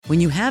When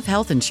you have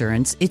health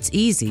insurance, it's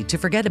easy to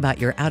forget about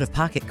your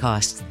out-of-pocket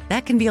costs.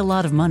 That can be a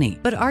lot of money.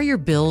 But are your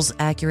bills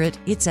accurate?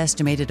 It's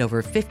estimated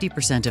over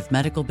 50% of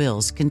medical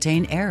bills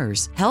contain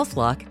errors.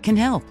 HealthLock can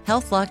help.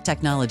 HealthLock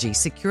technology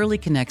securely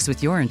connects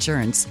with your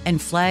insurance and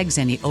flags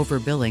any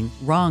overbilling,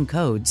 wrong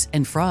codes,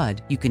 and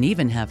fraud. You can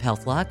even have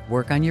HealthLock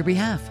work on your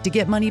behalf to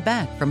get money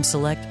back from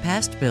select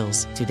past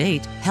bills. To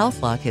date,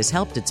 HealthLock has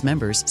helped its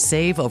members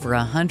save over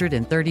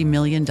 $130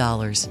 million.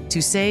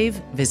 To save,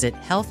 visit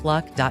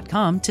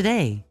healthlock.com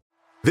today.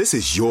 This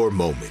is your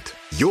moment,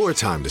 your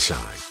time to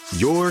shine,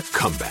 your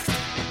comeback.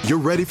 You're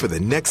ready for the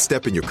next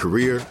step in your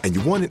career, and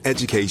you want an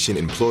education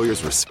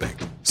employers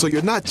respect. So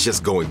you're not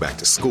just going back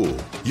to school,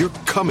 you're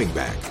coming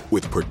back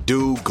with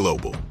Purdue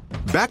Global.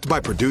 Backed by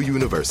Purdue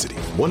University,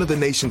 one of the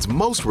nation's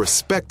most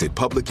respected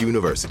public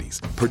universities,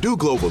 Purdue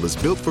Global is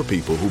built for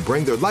people who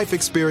bring their life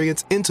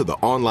experience into the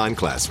online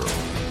classroom.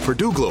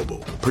 Purdue Global,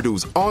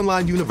 Purdue's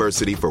online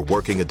university for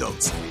working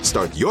adults.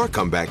 Start your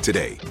comeback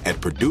today at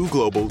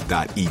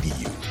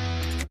purdueglobal.edu.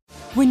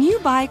 When you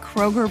buy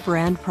Kroger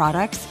brand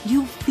products,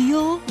 you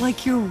feel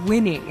like you're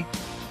winning.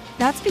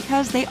 That's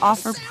because they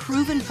offer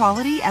proven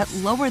quality at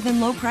lower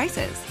than low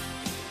prices.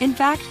 In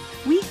fact,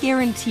 we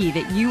guarantee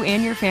that you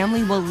and your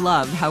family will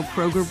love how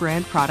Kroger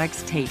brand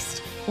products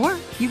taste, or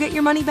you get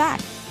your money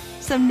back.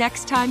 So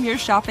next time you're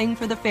shopping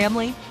for the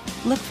family,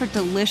 look for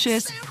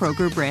delicious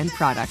Kroger brand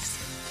products,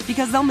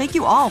 because they'll make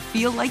you all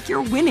feel like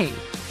you're winning.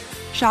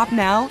 Shop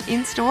now,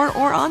 in-store,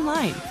 or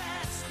online.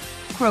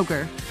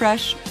 Kroger,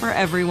 fresh for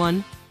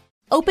everyone.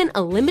 Open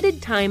a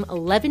limited-time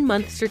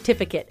 11-month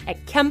certificate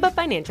at Kemba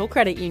Financial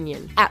Credit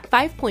Union. At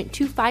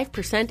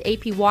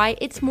 5.25% APY,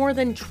 it's more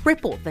than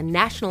triple the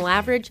national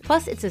average,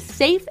 plus it's a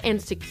safe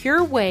and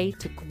secure way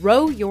to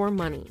grow your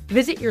money.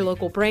 Visit your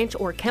local branch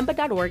or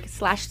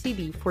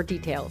kemba.org/CD for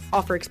details.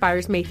 Offer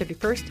expires May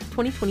 31st,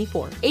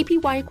 2024.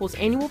 APY equals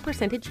annual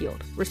percentage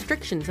yield.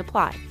 Restrictions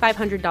apply.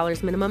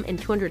 $500 minimum and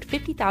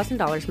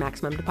 $250,000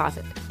 maximum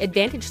deposit.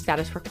 Advantage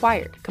status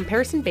required.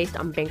 Comparison based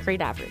on bank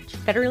rate average.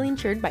 Federally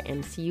insured by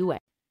NCUA.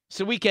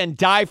 So we can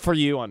die for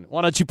you on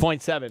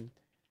 102.7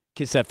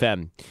 Kiss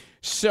FM.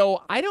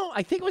 So I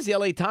think it was the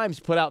LA Times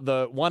put out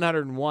the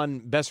 101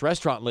 best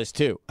restaurant list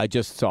too. I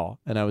just saw,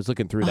 and I was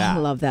looking through that. I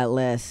love that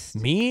list.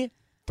 Me?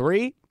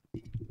 3?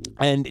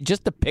 And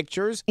just the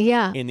pictures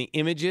and the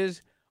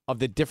images of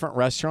the different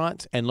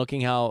restaurants and looking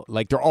how,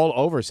 like, they're all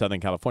over Southern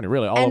California,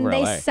 really all over LA.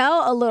 And they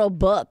sell a little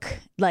book.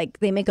 Like,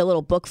 they make a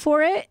little book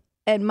for it.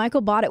 And Michael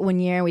bought it one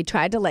year, and we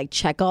tried to, like,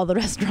 check all the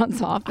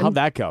restaurants off. How'd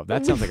that go?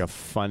 That sounds like a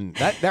fun...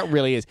 That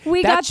really is.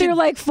 We got through,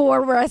 like,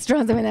 4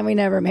 restaurants, and then we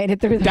never made it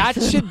through that.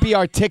 That should be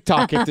our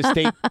TikTok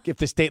if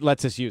the state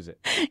lets us use it.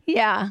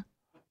 Yeah.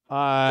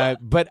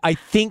 But I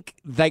think,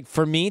 like,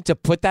 for me to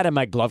put that in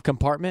my glove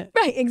compartment,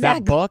 right? Exactly.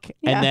 That book,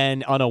 and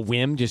then on a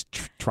whim, just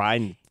try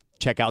and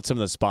check out some of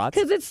the spots.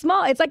 Because it's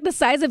small. It's like the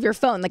size of your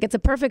phone. Like, it's a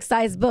perfect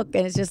size book,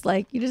 and it's just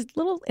like it has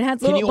little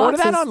boxes. Can you order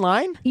that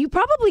online? You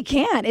probably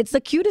can. It's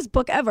the cutest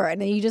book ever, and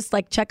then you just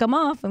like check them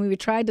off. And we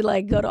tried to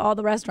like go to all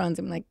the restaurants,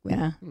 and like,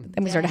 yeah.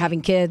 Then we started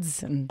having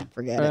kids, and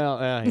forget it.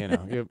 Well, you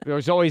know,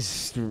 there's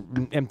always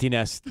empty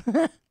nest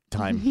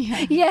time.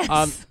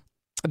 Yes.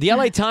 The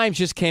LA Times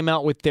just came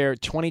out with their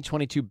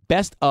 2022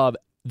 Best of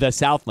the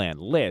Southland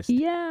list.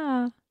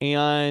 Yeah.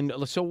 And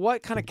so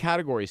what kind of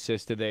categories,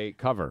 sis, did they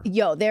cover?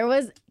 Yo, there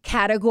was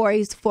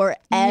categories for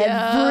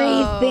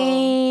everything.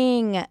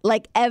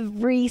 Like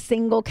every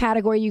single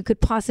category you could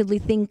possibly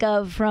think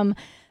of, from,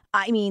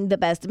 I mean, the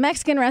best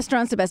Mexican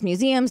restaurants to best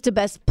museums to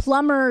best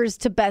plumbers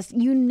to best,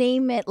 you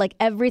name it, like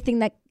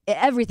everything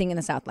in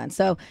the Southland.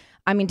 So,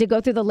 I mean, to go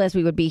through the list,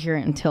 we would be here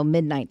until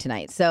midnight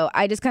tonight. So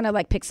I just kind of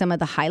like picked some of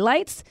the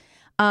highlights.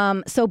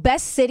 So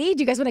best city, do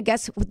you guys want to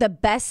guess what the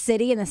best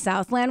city in the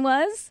Southland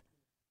was?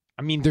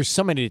 I mean, there's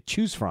so many to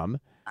choose from.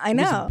 I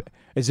know.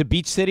 Is it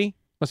beach city?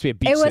 Must be a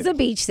beach city. It was a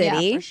beach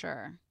city. Yeah, for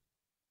sure.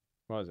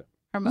 What was it?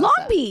 Hermosa.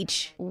 Long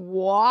Beach.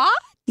 What?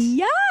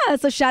 Yeah.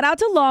 So shout out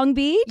to Long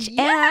Beach.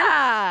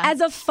 Yeah. And as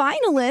a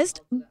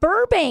finalist,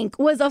 Burbank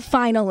was a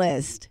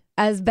finalist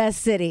as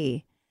best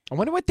city. I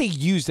wonder what they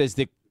used as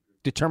the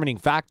determining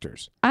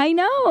factors. I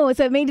know.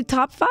 So it made the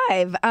top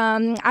 5.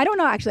 I don't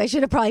know, actually. I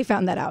should have probably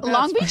found that out.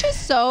 Long Beach is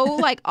so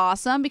like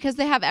awesome because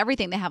they have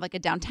everything. They have like a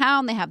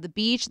downtown, they have the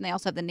beach, and they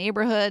also have the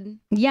neighborhood.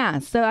 Yeah.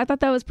 So I thought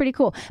that was pretty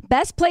cool.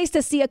 Best place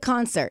to see a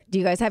concert. Do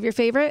you guys have your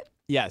favorite?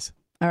 Yes.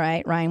 All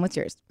right. Ryan, what's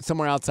yours?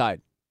 Somewhere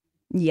outside.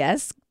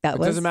 Yes.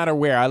 It doesn't matter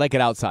where. I like it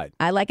outside.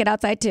 I like it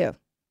outside too.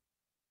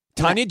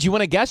 Tanya, do you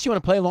want to guess? You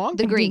want to play along?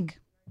 The Greek.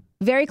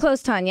 Very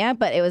close, Tanya,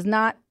 but it was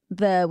not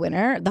the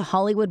winner, the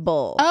Hollywood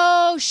Bowl.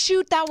 Oh,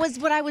 shoot. That was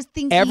what I was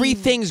thinking.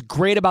 Everything's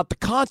great about the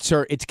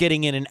concert. It's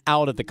getting in and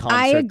out of the concert.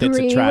 I agree that's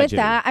a tragedy. with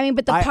that. I mean,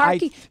 but the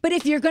parking. But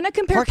if you're going to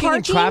compare parking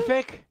and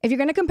traffic, if you're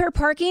going to compare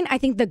parking, I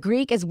think the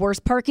Greek is worse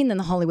parking than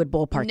the Hollywood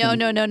Bowl parking.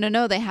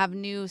 No. They have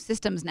new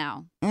systems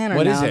now. I don't know.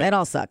 What is it? It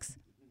all sucks.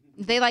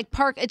 They like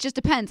park. It just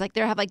depends. Like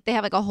they have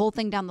like a whole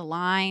thing down the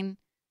line.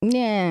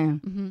 Yeah.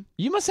 Mm-hmm.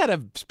 You must have had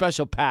a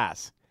special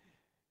pass.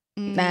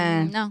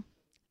 Nah. No.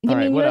 I All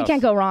right, mean, you what really else?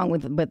 can't go wrong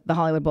with the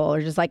Hollywood Bowl,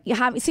 or just like you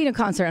have seen a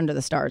concert under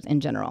the stars in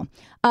general.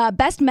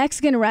 Best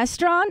Mexican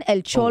restaurant,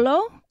 El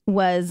Cholo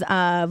was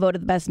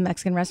voted the best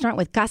Mexican restaurant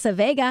with Casa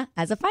Vega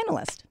as a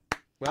finalist.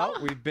 Well,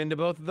 we've been to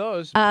both of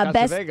those. best-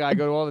 Casa Vega, I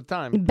go to all the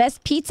time.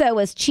 Best pizza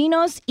was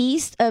Chino's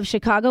east of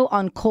Chicago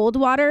on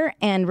Coldwater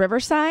and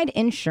Riverside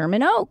in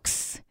Sherman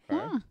Oaks.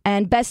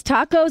 And best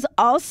tacos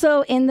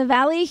also in the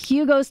Valley,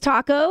 Hugo's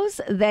Tacos.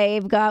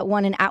 They've got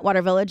one in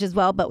Atwater Village as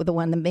well, but the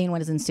main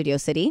one is in Studio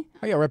City.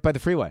 Oh, yeah, right by the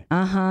freeway.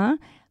 Uh-huh.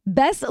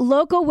 Best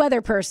local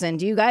weather person.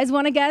 Do you guys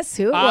want to guess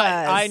who it was?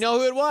 I know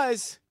who it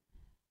was.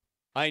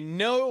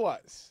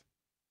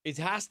 It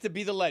has to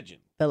be the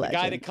legend. The guy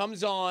legend. that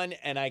comes on,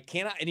 and I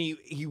cannot. And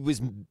he was,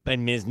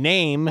 and his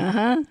name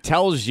Uh-huh.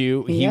 tells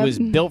you he Yep. was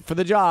built for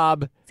the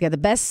job. He's got the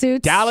best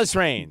suits. Dallas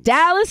Reigns.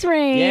 Dallas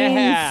Reigns.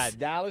 Yeah,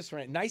 Dallas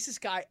Reigns.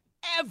 Nicest guy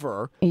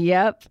ever.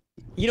 Yep.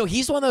 You know,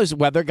 he's one of those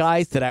weather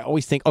guys that I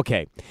always think,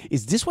 okay,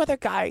 is this weather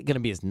guy going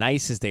to be as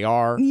nice as they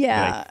are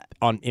Yeah.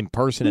 in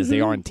person as they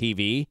are on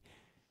TV?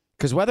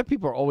 Because weather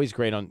people are always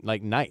great on,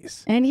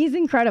 nice. And he's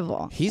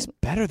incredible. He's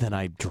better than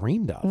I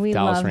dreamed of, We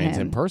Dallas love Reigns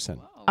him. in person.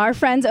 Our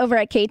friends over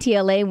at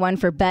KTLA won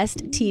for Best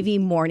TV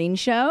Morning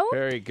Show.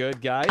 Very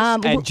good, guys.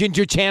 Um, and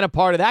Ginger Chan, a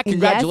part of that.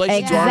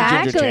 Congratulations yes, to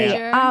our exactly.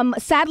 Ginger Chan.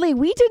 Sadly,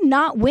 we did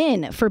not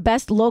win for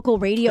Best Local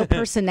Radio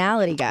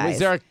Personality,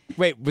 guys.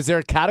 Was there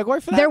a category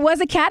for that? There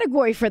was a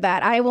category for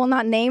that. I will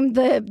not name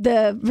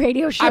the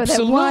radio show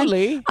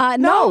Absolutely. that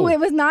won. No. No, it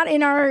was not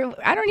in our.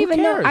 I don't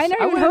even know. cares? I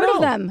never I even wanna heard know.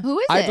 of them. Who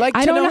is I'd it? like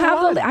I to don't know have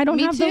who won. the. I don't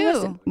Me have the too.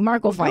 list.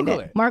 Mark will find Google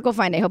it. it. Mark will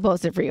find it. He'll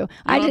post it for you.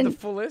 I don't have didn't. the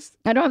full list.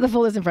 I don't have the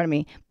full list in front of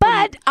me.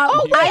 But I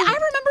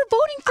remember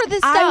voting for this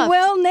stuff. I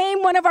will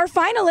name one of our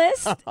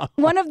finalists.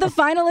 One of the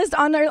finalists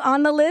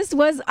on the list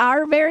was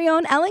our very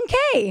own Ellen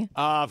Kay.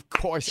 Of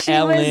course, She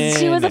Ellen.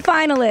 was a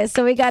finalist,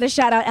 so we got to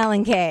shout out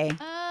Ellen Kay.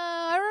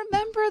 I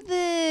remember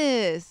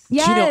this.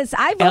 Yes,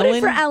 I voted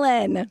Ellen- for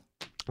Ellen.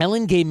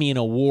 Ellen gave me an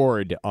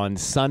award on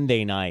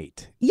Sunday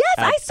night. Yes,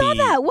 at I saw the-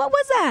 that. What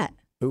was that?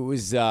 It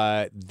was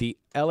the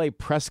LA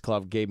Press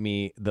Club gave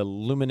me the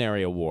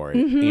Luminary Award,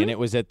 Mm-hmm. and it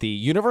was at the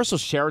Universal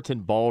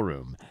Sheraton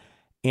Ballroom.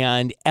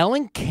 And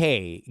Ellen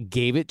Kay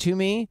gave it to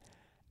me,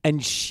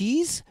 and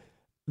she's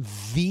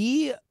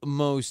the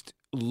most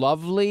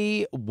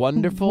lovely,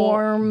 wonderful,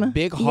 Warm.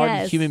 big-hearted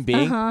Yes. human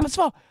being. Uh-huh. First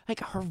of all,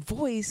 her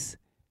voice,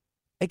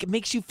 it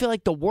makes you feel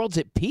like the world's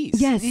at peace.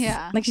 Yes.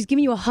 Yeah. Like she's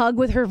giving you a hug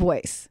with her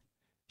voice.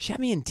 She had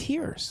me in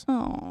tears.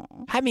 Oh.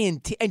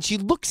 And she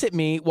looks at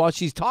me while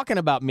she's talking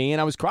about me,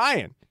 and I was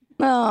crying.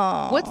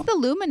 Oh. What's the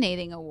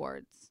Illuminating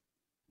Awards?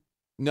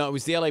 No, it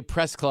was the LA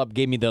Press Club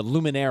gave me the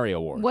Luminary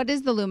Award. What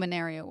is the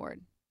Luminary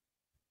Award?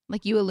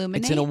 Like you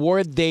illuminate? It's an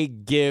award they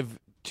give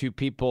to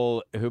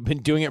people who've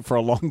been doing it for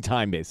a long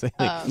time,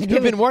 basically. Oh.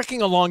 Who've been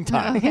working a long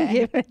time.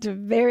 Give it to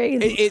very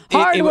It-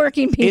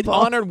 hardworking it people.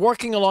 honored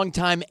working a long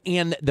time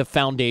and the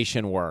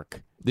foundation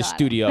work, the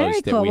studios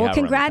Very that cool. we Well, have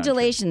around the country.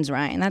 congratulations,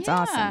 Ryan. That's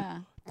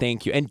awesome.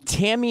 Thank you. And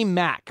Tammy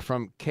Mack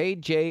from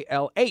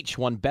KJLH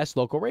won Best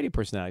Local Radio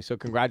Personality. So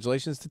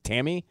congratulations to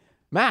Tammy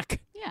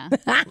Mack. Yeah.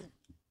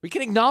 We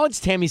can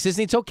acknowledge Tammy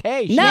Sisney. It's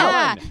okay. She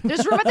Yeah. won.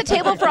 There's room at the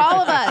table for all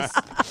of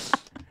us.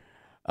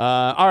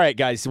 All right,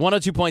 guys.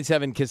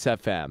 102.7 KISS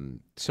FM.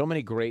 So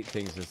many great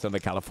things in Southern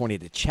California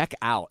to check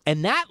out.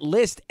 And that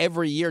list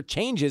every year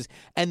changes.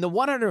 And the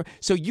 100,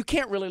 so you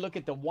can't really look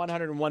at the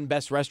 101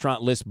 best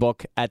restaurant list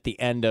book at the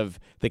end of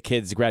the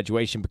kids'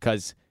 graduation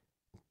because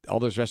all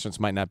those restaurants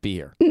might not be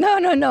here. No.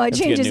 It Let's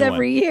get a changes new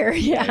every one. year.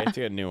 Yeah. Let's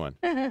get a new one.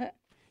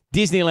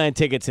 Disneyland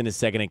tickets in a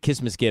second and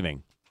Christmas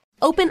giving.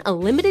 Open a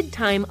limited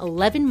time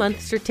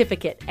 11-month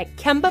certificate at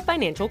Kemba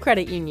Financial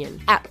Credit Union.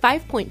 At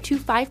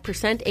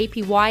 5.25%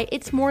 APY,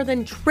 it's more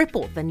than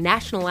triple the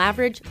national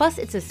average, plus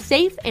it's a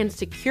safe and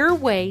secure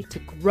way to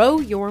grow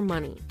your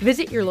money.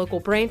 Visit your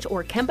local branch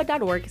or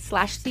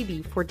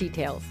kemba.org/cb for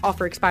details.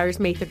 Offer expires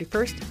May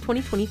 31st,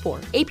 2024.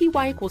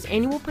 APY equals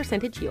annual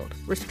percentage yield.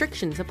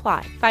 Restrictions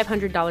apply.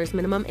 $500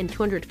 minimum and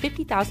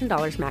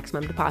 $250,000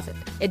 maximum deposit.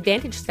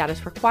 Advantage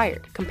status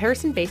required.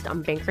 Comparison based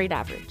on bank rate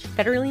average.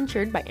 Federally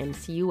insured by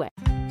NCUA.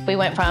 We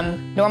went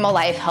from normal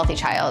life, healthy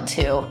child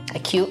to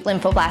acute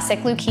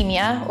lymphoblastic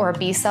leukemia or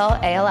B-cell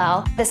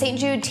ALL. The St.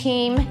 Jude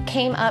team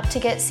came up to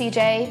get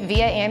CJ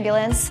via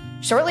ambulance.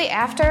 Shortly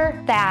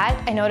after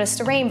that, I noticed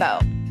a rainbow.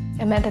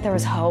 It meant that there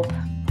was hope.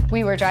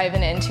 We were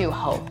driving into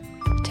hope.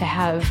 To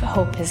have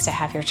hope is to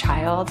have your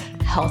child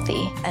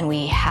healthy, and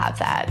we have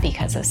that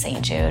because of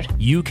St. Jude.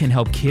 You can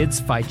help kids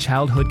fight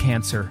childhood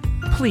cancer.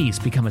 Please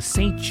become a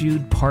St.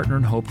 Jude Partner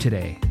in Hope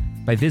today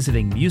by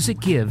visiting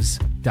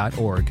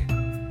musicgives.org.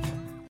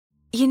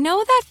 You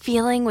know that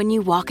feeling when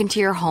you walk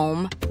into your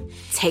home,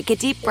 take a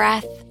deep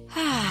breath,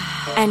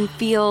 and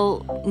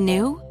feel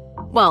new?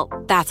 Well,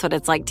 that's what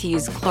it's like to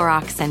use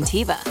Clorox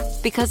Scentiva.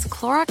 Because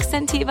Clorox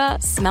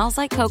Scentiva smells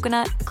like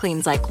coconut,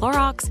 cleans like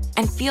Clorox,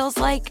 and feels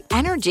like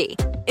energy.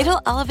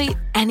 It'll elevate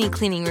any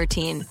cleaning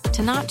routine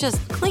to not just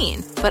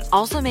clean, but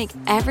also make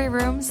every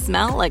room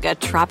smell like a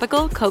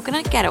tropical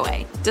coconut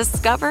getaway.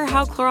 Discover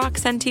how Clorox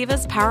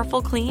Scentiva's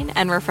powerful clean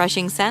and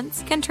refreshing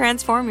scents can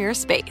transform your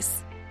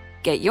space.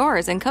 Get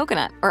yours in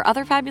coconut or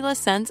other fabulous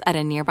scents at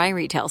a nearby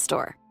retail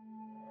store.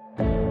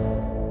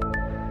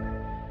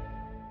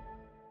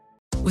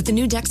 With the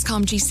new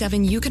Dexcom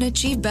G7, you can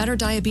achieve better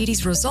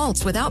diabetes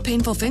results without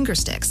painful finger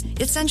sticks.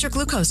 It sends your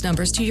glucose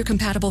numbers to your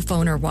compatible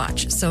phone or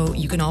watch, so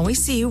you can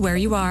always see where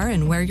you are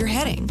and where you're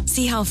heading.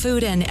 See how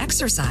food and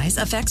exercise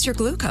affects your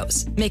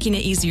glucose, making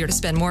it easier to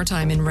spend more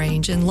time in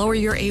range and lower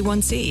your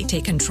A1C.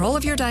 Take control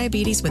of your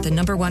diabetes with the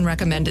 #1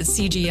 recommended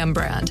CGM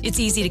brand. It's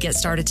easy to get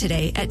started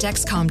today at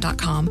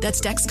Dexcom.com.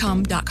 That's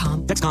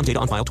Dexcom.com. Dexcom data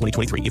on file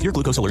 2023. If your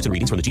glucose alerts and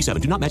readings from the G7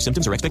 do not match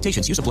symptoms or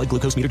expectations, use a blood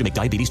glucose meter to make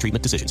diabetes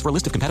treatment decisions. For a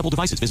list of compatible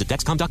devices, visit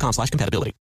Dexcom.com/compatibility.